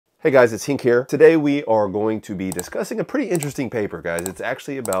Hey guys, it's Hink here. Today we are going to be discussing a pretty interesting paper, guys. It's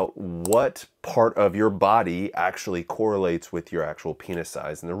actually about what part of your body actually correlates with your actual penis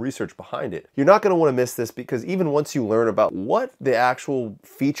size and the research behind it. You're not going to want to miss this because even once you learn about what the actual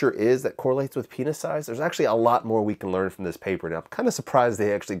feature is that correlates with penis size, there's actually a lot more we can learn from this paper. Now, I'm kind of surprised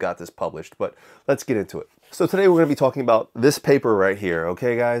they actually got this published, but let's get into it. So today we're going to be talking about this paper right here,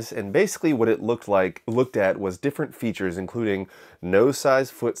 okay guys? And basically what it looked at was different features, including nose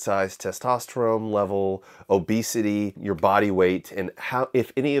size, foot size, testosterone level, obesity, your body weight, and how,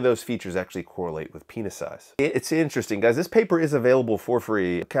 if any of those features actually correlate with penis size. It's interesting, guys. This paper is available for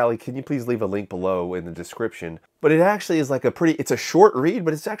free. Callie, can you please leave a link below in the description? But it actually is like it's a short read,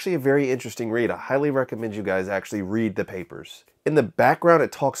 but it's actually a very interesting read. I highly recommend you guys actually read the papers. In the background,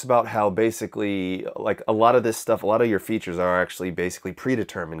 it talks about how basically, like a lot of this stuff, a lot of your features are actually basically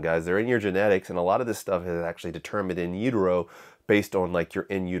predetermined, guys. They're in your genetics, and a lot of this stuff is actually determined in utero based on like your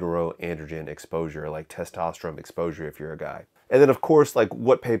in utero androgen exposure, like testosterone exposure if you're a guy. And then of course, like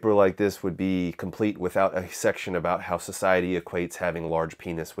what paper like this would be complete without a section about how society equates having a large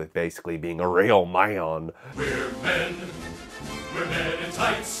penis with basically being a real man. We're men in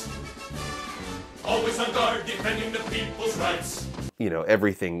tights, always on guard defending the people's rights. You know,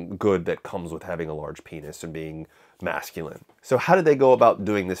 everything good that comes with having a large penis and being masculine. So how did they go about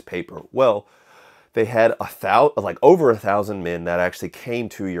doing this paper? Well, they had over 1,000 men that actually came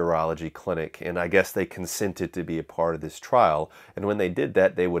to a urology clinic, and I guess they consented to be a part of this trial. And when they did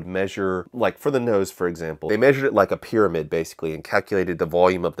that, they would measure, like for the nose, for example, they measured it like a pyramid basically and calculated the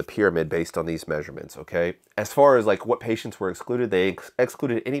volume of the pyramid based on these measurements, okay? As far as like what patients were excluded, they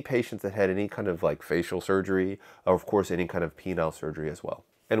excluded any patients that had any kind of like facial surgery, or of course any kind of penile surgery as well.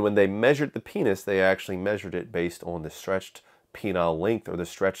 And when they measured the penis, they actually measured it based on the stretched penile length or the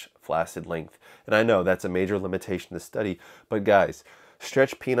stretch flaccid length. And I know that's a major limitation to study, but guys,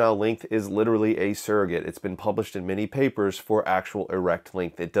 stretch penile length is literally a surrogate. It's been published in many papers for actual erect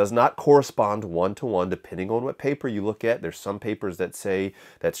length. It does not correspond one-to-one depending on what paper you look at. There's some papers that say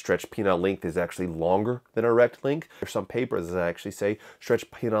that stretch penile length is actually longer than erect length. There's some papers that actually say stretch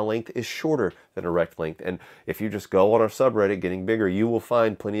penile length is shorter than erect length. And if you just go on our subreddit, Getting Bigger, you will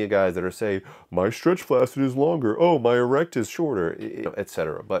find plenty of guys that are saying, my stretch flaccid is longer, oh, my erect is shorter,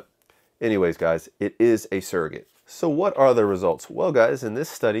 etc. But anyways, guys, it is a surrogate. So what are the results? Well, guys, in this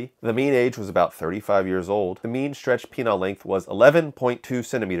study, the mean age was about 35 years old. The mean stretch penile length was 11.2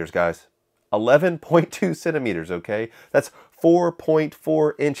 centimeters, guys. 11.2 centimeters, okay? That's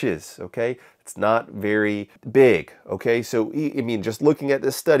 4.4 inches, okay? It's not very big, okay? So, I mean, just looking at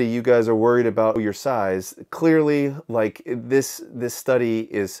this study, you guys are worried about your size. Clearly, like, this study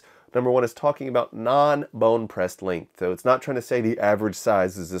is... Number one, is talking about non-bone pressed length. So it's not trying to say the average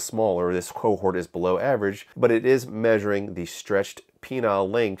size is this small or this cohort is below average, but it is measuring the stretched penile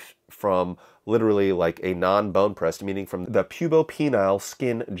length from literally like a non-bone pressed, meaning from the pubopenile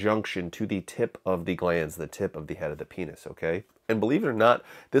skin junction to the tip of the glans, the tip of the head of the penis, okay? And believe it or not,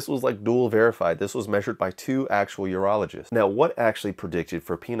 this was like dual verified. This was measured by 2 actual urologists. Now, what actually predicted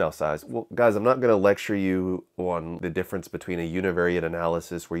for penile size? Well, guys, I'm not going to lecture you on the difference between a univariate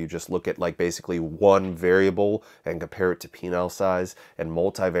analysis where you just look at like basically one variable and compare it to penile size, and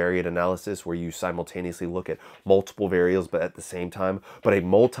multivariate analysis where you simultaneously look at multiple variables but at the same time. But a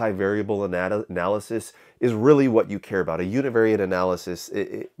multivariable analysis is really what you care about. A univariate analysis,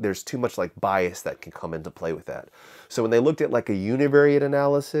 there's too much like bias that can come into play with that. So when they looked at like a univariate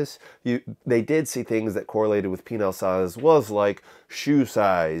analysis, they did see things that correlated with penile size was like shoe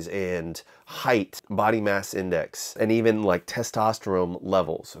size and height, body mass index, and even like testosterone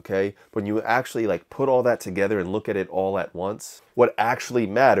levels, okay? When you actually like put all that together and look at it all at once, what actually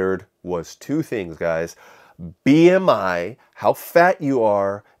mattered was 2 things, guys. BMI, how fat you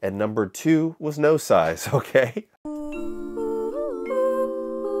are, and number 2 was nose size, okay?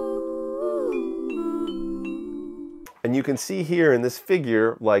 And you can see here in this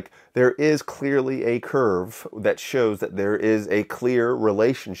figure, like there is clearly a curve that shows that there is a clear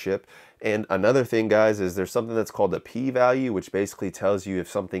relationship. And another thing, guys, is there's something that's called a p-value, which basically tells you if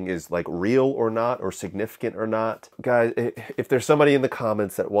something is like real or not, or significant or not. Guys, if there's somebody in the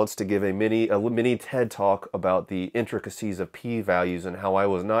comments that wants to give a mini TED talk about the intricacies of p-values and how I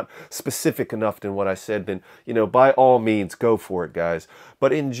was not specific enough in what I said, then, you know, by all means, go for it, guys.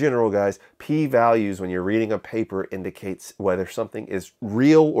 But in general, guys, p-values, when you're reading a paper, indicates whether something is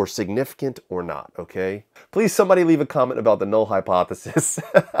real or significant or not, okay? Please, somebody leave a comment about the null hypothesis.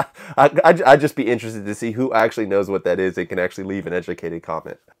 I'd just be interested to see who actually knows what that is and can actually leave an educated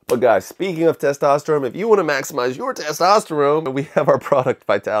comment. But guys, speaking of testosterone, if you want to maximize your testosterone, we have our product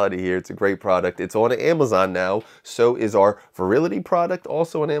Vitality here. It's a great product. It's on Amazon now. So is our Virility product,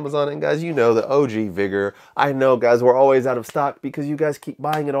 also on Amazon. And guys, you know the OG Vigor. I know, guys, we're always out of stock because you guys keep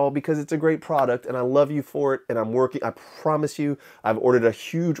buying it all because it's a great product and I love you for it and I'm working. I promise you, I've ordered a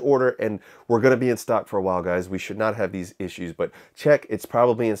huge order and we're going to be in stock for a while, guys. We should not have these issues, but check. It's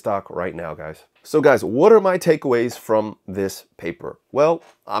probably in stock right now, guys. So guys, what are my takeaways from this paper? Well,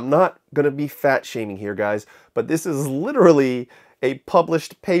 I'm not going to be fat shaming here, guys, but this is literally a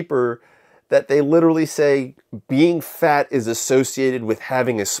published paper that they literally say being fat is associated with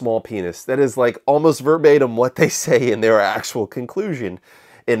having a small penis. That is like almost verbatim what they say in their actual conclusion.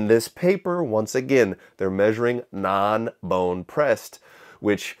 In this paper, once again, they're measuring non-bone pressed,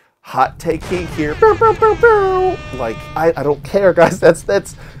 which hot take Hink here. Like, I don't care, guys.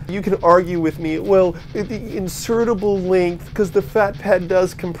 That's you can argue with me. Well, the insertable length, because the fat pad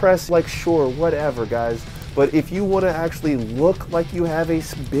does compress. Like, sure, whatever, guys. But if you want to actually look like you have a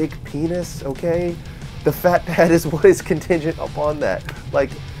big penis, okay, the fat pad is what is contingent upon that.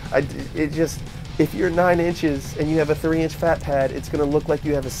 Like, if you're 9 inches and you have a 3-inch fat pad, it's going to look like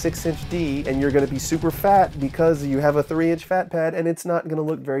you have a 6-inch D and you're going to be super fat because you have a 3-inch fat pad and it's not going to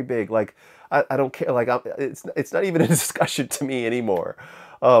look very big. Like, I don't care. Like, it's not even a discussion to me anymore.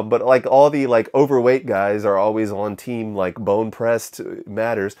 But like all the like overweight guys are always on team like bone pressed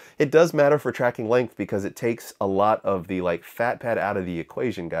matters. It does matter for tracking length because it takes a lot of the like fat pad out of the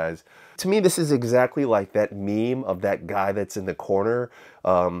equation, guys. To me, this is exactly like that meme of that guy that's in the corner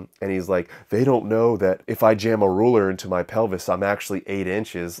and he's like, they don't know that if I jam a ruler into my pelvis, I'm actually 8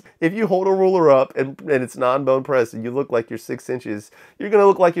 inches. If you hold a ruler up and it's non-bone pressed and you look like you're 6 inches, you're going to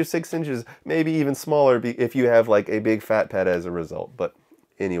look like you're 6 inches, maybe even smaller if you have like a big fat pad as a result. But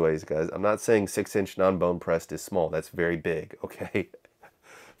anyways, guys, I'm not saying 6-inch non-bone pressed is small. That's very big, okay?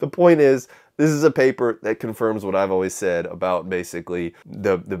 The point is, this is a paper that confirms what I've always said about basically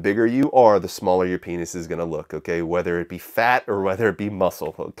the bigger you are, the smaller your penis is going to look, okay? Whether it be fat or whether it be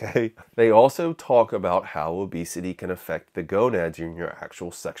muscle, okay? They also talk about how obesity can affect the gonads in your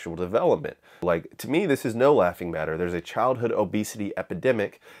actual sexual development. Like, to me, this is no laughing matter. There's a childhood obesity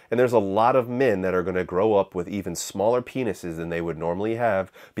epidemic, and there's a lot of men that are going to grow up with even smaller penises than they would normally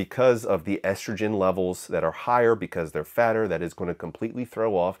have because of the estrogen levels that are higher because they're fatter. That is going to completely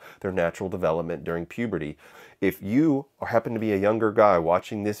throw off their natural development during puberty. If you happen to be a younger guy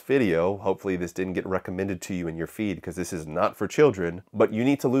watching this video, hopefully this didn't get recommended to you in your feed because this is not for children, but you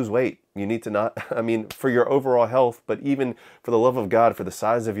need to lose weight. You need to not, I mean, for your overall health, but even for the love of God, for the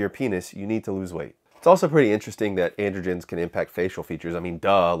size of your penis, you need to lose weight. It's also pretty interesting that androgens can impact facial features. I mean,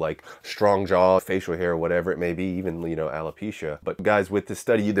 duh, like strong jaw, facial hair, whatever it may be, even, you know, alopecia. But guys, with this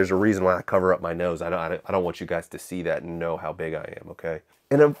study, there's a reason why I cover up my nose. I don't want you guys to see that and know how big I am, okay?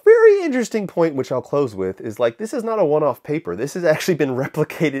 And a very interesting point, which I'll close with, is like, this is not a one-off paper. This has actually been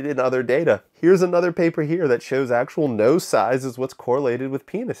replicated in other data. Here's another paper here that shows actual nose size is what's correlated with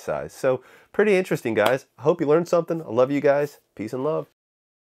penis size. So pretty interesting, guys. I hope you learned something. I love you guys. Peace and love.